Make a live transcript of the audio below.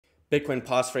Bitcoin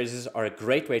passphrases are a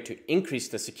great way to increase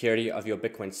the security of your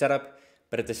Bitcoin setup,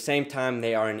 but at the same time,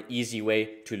 they are an easy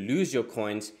way to lose your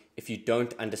coins if you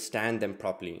don't understand them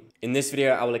properly. In this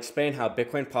video, I will explain how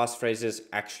Bitcoin passphrases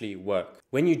actually work.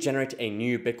 When you generate a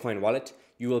new Bitcoin wallet,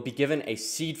 you will be given a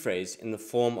seed phrase in the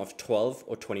form of 12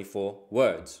 or 24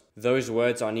 words. Those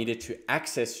words are needed to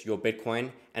access your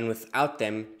Bitcoin, and without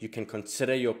them, you can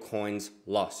consider your coins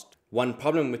lost. One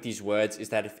problem with these words is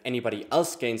that if anybody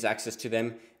else gains access to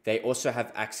them, they also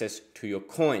have access to your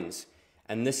coins.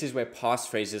 And this is where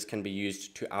passphrases can be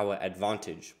used to our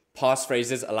advantage.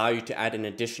 Passphrases allow you to add an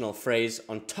additional phrase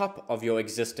on top of your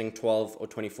existing 12 or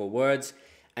 24 words,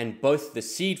 and both the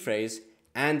seed phrase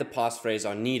and the passphrase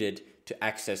are needed to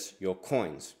access your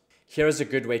coins. Here is a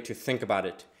good way to think about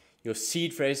it. Your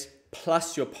seed phrase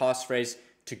plus your passphrase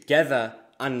together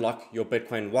unlock your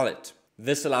Bitcoin wallet.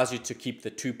 This allows you to keep the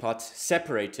two parts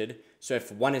separated, so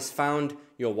if one is found,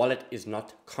 your wallet is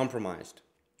not compromised.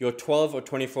 Your 12 or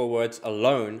 24 words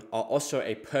alone are also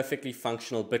a perfectly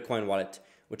functional Bitcoin wallet,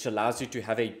 which allows you to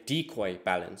have a decoy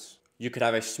balance. You could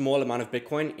have a small amount of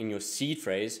Bitcoin in your seed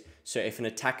phrase, so if an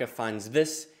attacker finds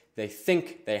this, they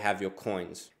think they have your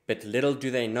coins. But little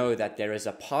do they know that there is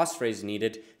a passphrase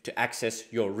needed to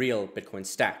access your real Bitcoin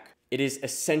stack. It is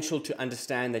essential to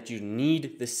understand that you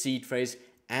need the seed phrase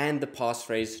and the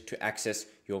passphrase to access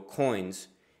your coins.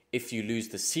 If you lose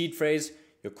the seed phrase,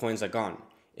 your coins are gone.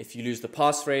 If you lose the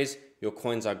passphrase, your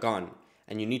coins are gone.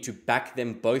 And you need to back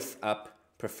them both up,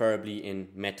 preferably in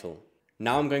metal.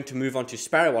 Now I'm going to move on to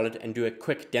Sparrow Wallet and do a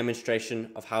quick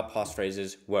demonstration of how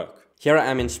passphrases work. Here I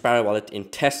am in Sparrow Wallet in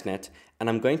testnet, and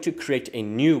I'm going to create a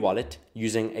new wallet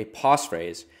using a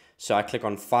passphrase. So I click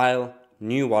on File,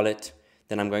 New Wallet,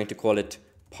 then I'm going to call it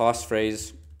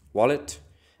Passphrase Wallet,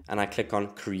 and I click on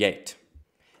Create.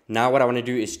 Now what I want to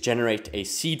do is generate a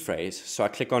seed phrase. So I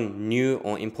click on New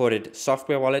or Imported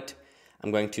Software Wallet.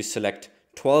 I'm going to select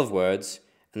 12 words,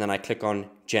 and then I click on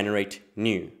Generate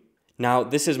New. Now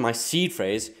this is my seed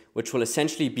phrase, which will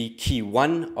essentially be key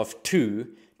 1 of 2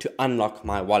 to unlock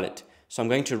my wallet. So I'm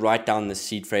going to write down the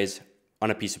seed phrase on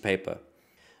a piece of paper.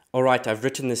 Alright, I've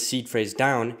written the seed phrase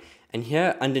down, and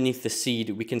here underneath the seed,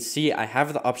 we can see I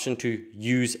have the option to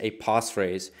use a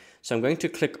passphrase. So I'm going to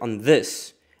click on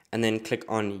this, and then click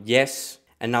on Yes,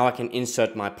 and now I can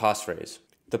insert my passphrase.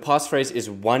 The passphrase is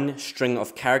one string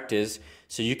of characters,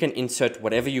 so you can insert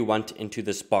whatever you want into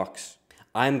this box.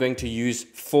 I'm going to use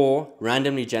 4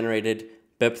 randomly generated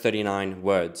BIP39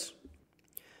 words.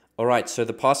 Alright, so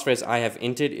the passphrase I have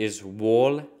entered is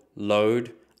wall,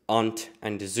 load, aunt,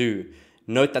 and zoo.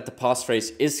 Note that the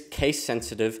passphrase is case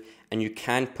sensitive and you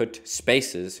can put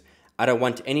spaces. I don't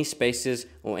want any spaces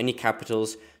or any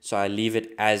capitals, so I leave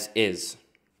it as is.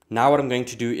 Now what I'm going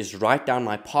to do is write down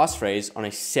my passphrase on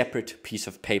a separate piece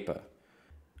of paper.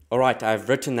 Alright, I've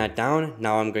written that down.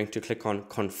 Now I'm going to click on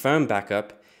Confirm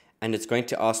Backup, and it's going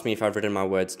to ask me if I've written my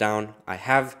words down. I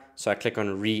have, so I click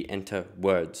on Re-enter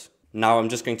Words. Now I'm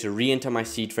just going to re-enter my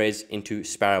seed phrase into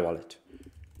Sparrow Wallet.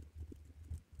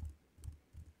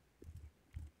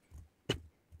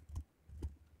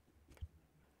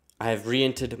 I have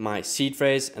re-entered my seed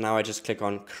phrase, and now I just click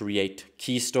on Create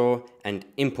Key Store and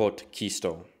Import Key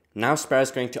Store. Now Sparrow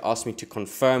is going to ask me to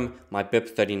confirm my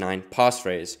BIP39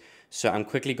 passphrase, so I'm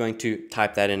quickly going to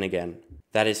type that in again.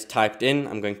 That is typed in.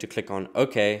 I'm going to click on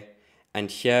OK,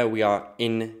 and here we are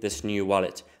in this new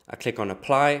wallet. I click on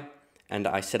Apply, and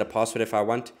I set a password if I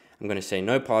want. I'm going to say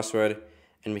no password,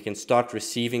 and we can start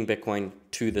receiving Bitcoin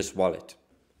to this wallet.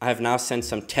 I have now sent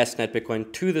some testnet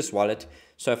Bitcoin to this wallet,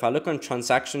 so if I look on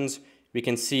transactions, we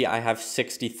can see I have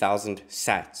 60,000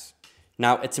 sats.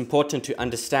 Now it's important to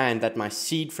understand that my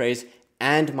seed phrase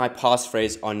and my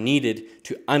passphrase are needed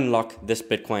to unlock this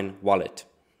Bitcoin wallet.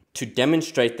 To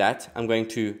demonstrate that, I'm going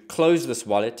to close this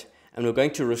wallet, and we're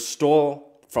going to restore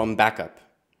from backup.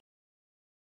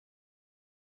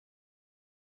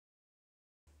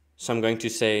 So I'm going to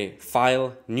say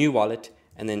File, New Wallet,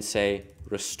 and then say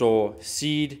Restore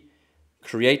Seed,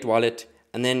 Create Wallet,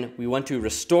 and then we want to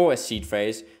restore a seed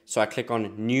phrase, so I click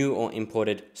on New or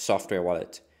Imported Software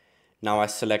Wallet. Now I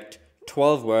select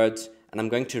 12 words, and I'm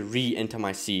going to re-enter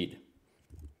my seed.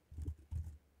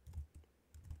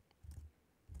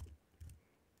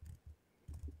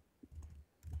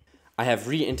 I have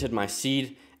re-entered my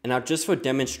seed, and now just for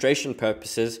demonstration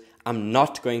purposes, I'm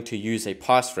not going to use a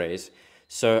passphrase.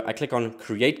 So I click on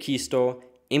Create Key Store,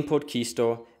 Import Key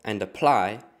Store, and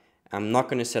Apply. I'm not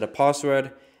going to set a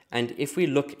password. And if we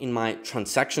look in my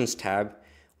Transactions tab,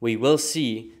 we will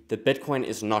see the Bitcoin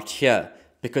is not here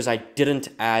because I didn't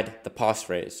add the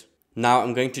passphrase. Now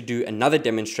I'm going to do another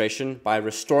demonstration by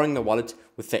restoring the wallet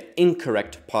with the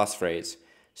incorrect passphrase.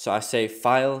 So I say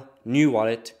File, New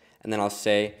Wallet, and then I'll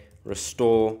say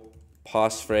Restore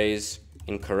Passphrase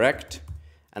Incorrect,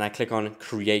 and I click on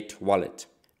Create Wallet.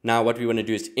 Now what we want to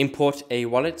do is import a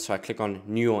wallet, so I click on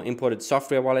New or Imported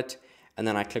Software Wallet, and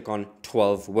then I click on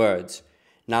 12 words.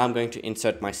 Now I'm going to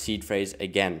insert my seed phrase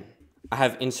again. I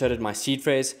have inserted my seed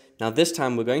phrase. Now this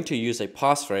time we're going to use a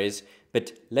passphrase,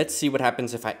 but let's see what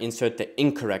happens if I insert the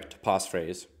incorrect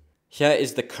passphrase. Here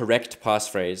is the correct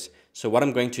passphrase. So what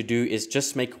I'm going to do is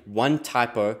just make one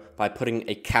typo by putting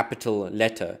a capital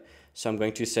letter. So I'm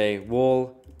going to say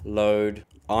wall, load,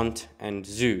 ont, and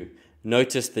zoo.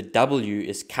 Notice the W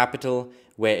is capital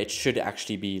where it should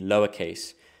actually be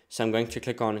lowercase. So I'm going to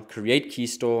click on Create Key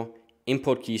Store,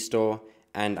 Import Key Store,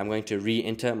 and I'm going to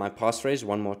re-enter my passphrase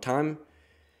one more time.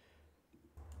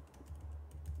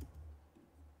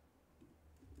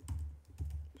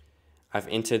 I've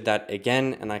entered that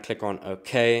again, and I click on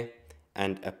OK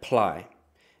and Apply.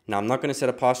 Now I'm not going to set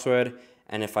a password,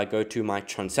 and if I go to my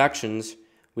transactions,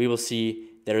 we will see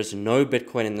there is no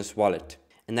Bitcoin in this wallet.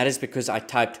 And that is because I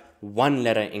typed one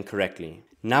letter incorrectly.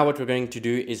 Now what we're going to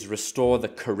do is restore the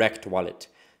correct wallet.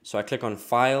 So I click on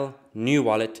File, New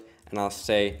Wallet, and I'll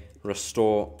say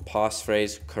Restore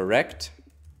Passphrase Correct.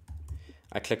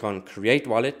 I click on Create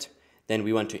Wallet. Then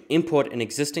we want to import an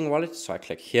existing wallet. So I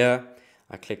click here.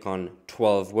 I click on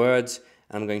 12 words.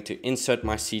 And I'm going to insert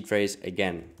my seed phrase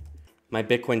again. My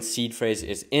Bitcoin seed phrase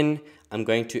is in. I'm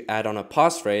going to add on a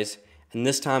passphrase. And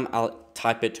this time I'll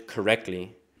type it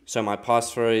correctly. So my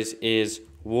passphrase is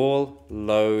wall,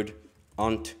 load,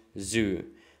 ont, zoo.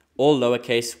 All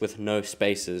lowercase with no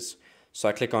spaces. So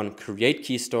I click on Create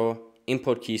Key Store,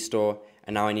 Import Key Store,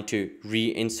 and now I need to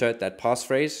reinsert that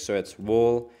passphrase. So it's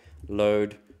wall,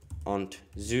 load, ont,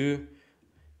 zoo.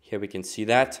 Here we can see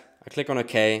that. I click on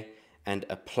OK and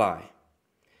Apply.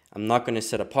 I'm not going to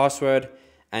set a password.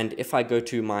 And if I go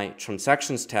to my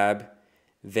Transactions tab,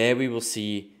 there we will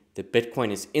see the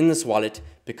Bitcoin is in this wallet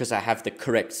because I have the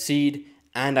correct seed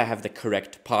and I have the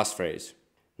correct passphrase.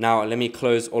 Now let me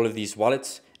close all of these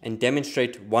wallets and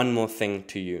demonstrate one more thing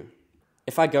to you.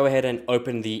 If I go ahead and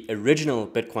open the original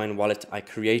Bitcoin wallet I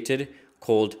created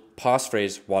called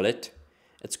Passphrase Wallet,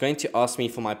 it's going to ask me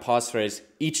for my passphrase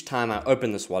each time I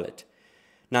open this wallet.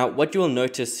 Now what you will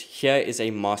notice here is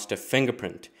a master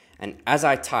fingerprint, and as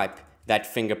I type, that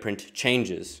fingerprint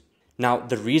changes. Now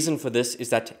the reason for this is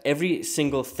that every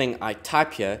single thing I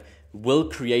type here will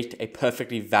create a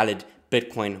perfectly valid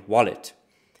Bitcoin wallet.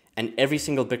 And every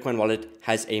single Bitcoin wallet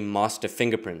has a master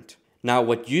fingerprint. Now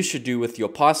what you should do with your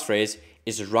passphrase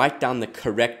is write down the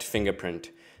correct fingerprint.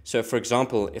 So for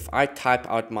example, if I type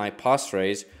out my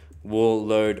passphrase, wall,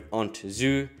 load, ont,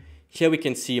 zoo, here we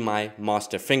can see my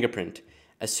master fingerprint.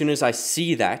 As soon as I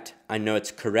see that, I know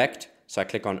it's correct. So I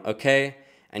click on OK,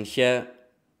 and here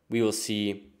we will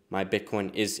see my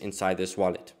Bitcoin is inside this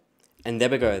wallet. And there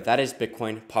we go, that is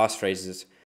Bitcoin passphrases.